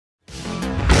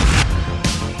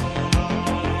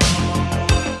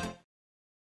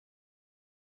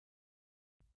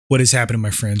What is happening,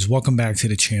 my friends? Welcome back to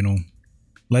the channel.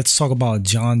 Let's talk about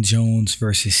Jon Jones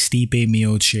versus Stipe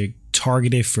Miocic,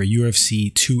 targeted for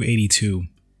UFC 282.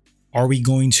 Are we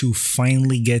going to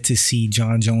finally get to see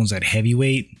Jon Jones at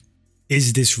heavyweight?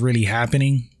 Is this really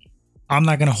happening? I'm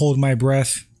not going to hold my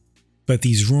breath, but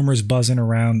these rumors buzzing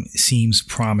around seems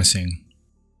promising.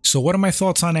 So what are my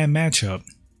thoughts on that matchup?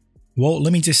 Well,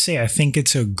 let me just say, I think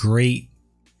it's a great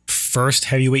first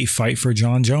heavyweight fight for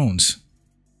Jon Jones.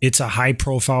 It's a high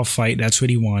profile fight, that's what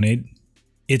he wanted.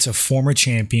 It's a former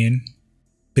champion,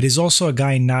 but he's also a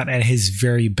guy not at his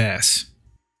very best.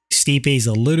 Stipe is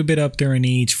a little bit up there in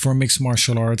age for mixed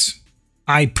martial arts.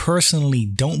 I personally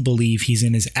don't believe he's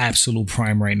in his absolute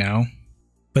prime right now,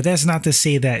 but that's not to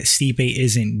say that Stipe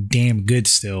isn't damn good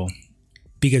still,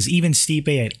 because even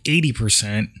Stipe at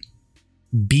 80%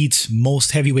 beats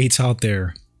most heavyweights out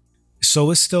there. So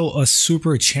it's still a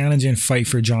super challenging fight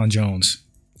for Jon Jones.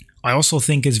 I also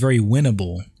think it's very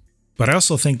winnable, but I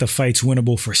also think the fight's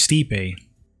winnable for Stipe.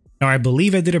 Now, I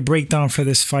believe I did a breakdown for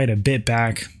this fight a bit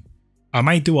back. I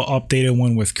might do an updated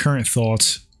one with current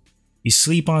thoughts. You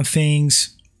sleep on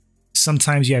things,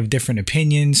 sometimes you have different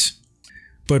opinions,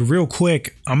 but real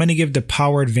quick, I'm going to give the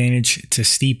power advantage to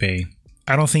Stipe.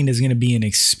 I don't think there's going to be an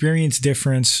experience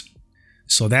difference,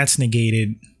 so that's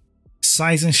negated.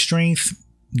 Size and strength,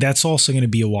 that's also going to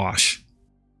be a wash.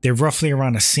 They're roughly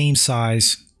around the same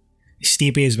size.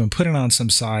 Stipe has been putting on some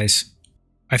size.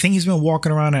 I think he's been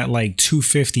walking around at like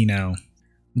 250 now.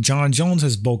 Jon Jones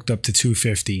has bulked up to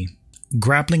 250.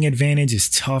 Grappling advantage is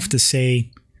tough to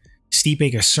say.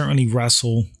 Stipe can certainly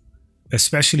wrestle,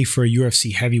 especially for a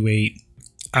UFC heavyweight.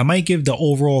 I might give the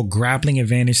overall grappling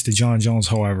advantage to Jon Jones,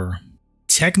 however.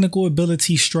 Technical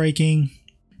ability striking,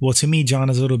 well, to me,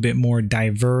 Jon is a little bit more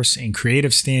diverse and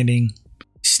creative standing.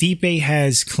 Stipe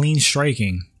has clean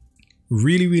striking.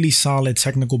 Really solid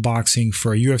technical boxing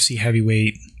for a UFC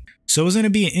heavyweight. So it's going to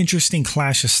be an interesting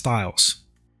clash of styles.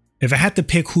 If I had to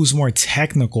pick who's more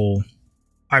technical,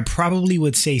 I probably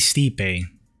would say Stipe.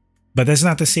 But that's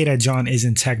not to say that Jon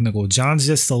isn't technical. Jon's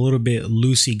just a little bit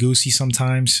loosey-goosey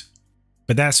sometimes.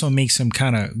 But that's what makes him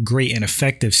kind of great and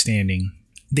effective standing.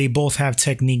 They both have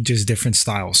technique, just different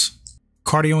styles.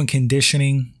 Cardio and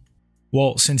conditioning.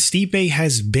 Well, since Stipe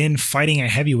has been fighting at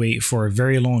heavyweight for a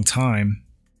very long time,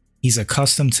 he's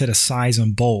accustomed to the size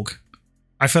and bulk.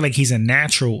 I feel like he's a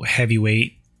natural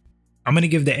heavyweight. I'm going to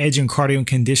give the edge in cardio and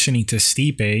conditioning to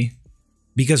Stipe,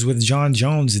 because with Jon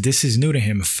Jones, this is new to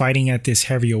him, fighting at this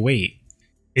heavier weight.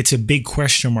 It's a big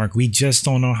question mark. We just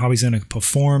don't know how he's going to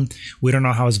perform. We don't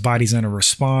know how his body's going to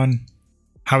respond,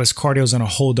 how his cardio is going to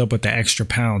hold up with the extra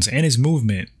pounds, and his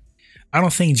movement. I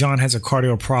don't think Jon has a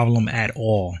cardio problem at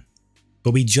all,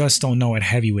 but we just don't know at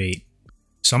heavyweight.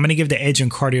 So I'm going to give the edge in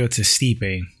cardio to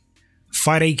Stipe.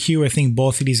 Fight IQ, I think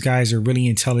both of these guys are really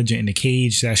intelligent in the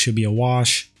cage. That should be a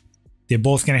wash. They're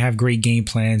both going to have great game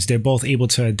plans. They're both able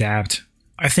to adapt.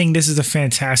 I think this is a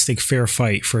fantastic fair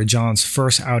fight for Jon's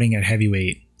first outing at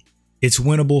heavyweight. It's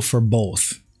winnable for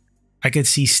both. I could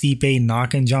see Stipe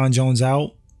knocking Jon Jones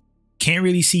out. Can't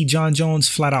really see Jon Jones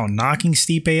flat out knocking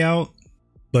Stipe out,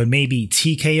 but maybe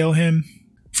TKO him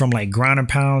from like ground and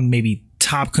pound, maybe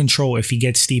top control if he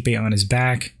gets Stipe on his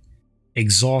back,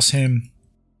 exhaust him.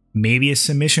 Maybe a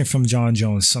submission from Jon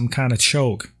Jones, some kind of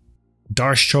choke.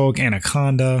 Darce choke,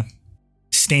 anaconda,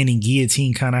 standing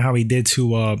guillotine, kind of how he did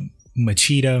to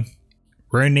Machida.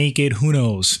 Rear naked, who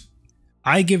knows?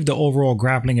 I give the overall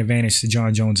grappling advantage to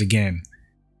Jon Jones again.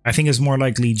 I think it's more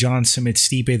likely Jon submits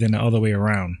Stipe than the other way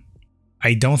around.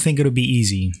 I don't think it'll be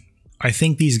easy. I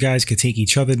think these guys could take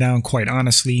each other down, quite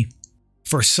honestly.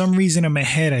 For some reason in my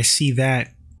head, I see that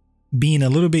being a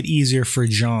little bit easier for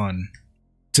Jon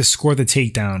to score the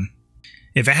takedown.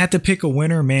 If I had to pick a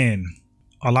winner, man,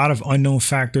 a lot of unknown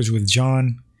factors with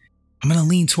Jon. I'm going to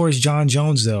lean towards Jon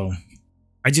Jones though.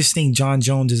 I just think Jon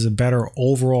Jones is a better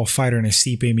overall fighter than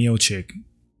Stipe Miocic.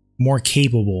 More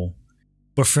capable.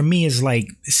 But for me, it's like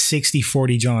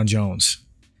 60-40 Jon Jones.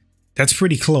 That's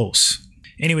pretty close.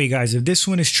 Anyway, guys, if this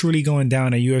one is truly going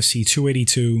down at UFC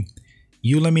 282,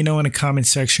 you let me know in the comment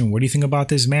section. What do you think about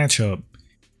this matchup?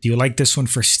 Do you like this one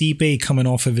for Stipe coming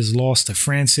off of his loss to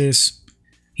Francis?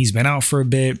 He's been out for a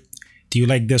bit. Do you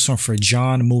like this one for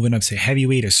Jon moving up to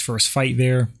heavyweight, his first fight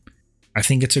there? I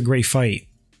think it's a great fight.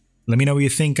 Let me know what you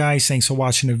think, guys. Thanks for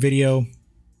watching the video.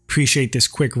 Appreciate this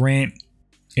quick rant.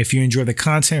 If you enjoy the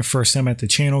content, first time at the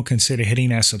channel, consider hitting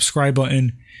that subscribe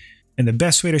button. And the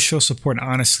best way to show support,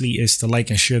 honestly, is to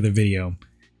like and share the video.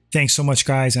 Thanks so much,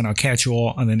 guys, and I'll catch you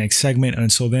all on the next segment.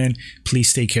 Until then,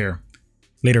 please take care.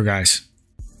 Later, guys.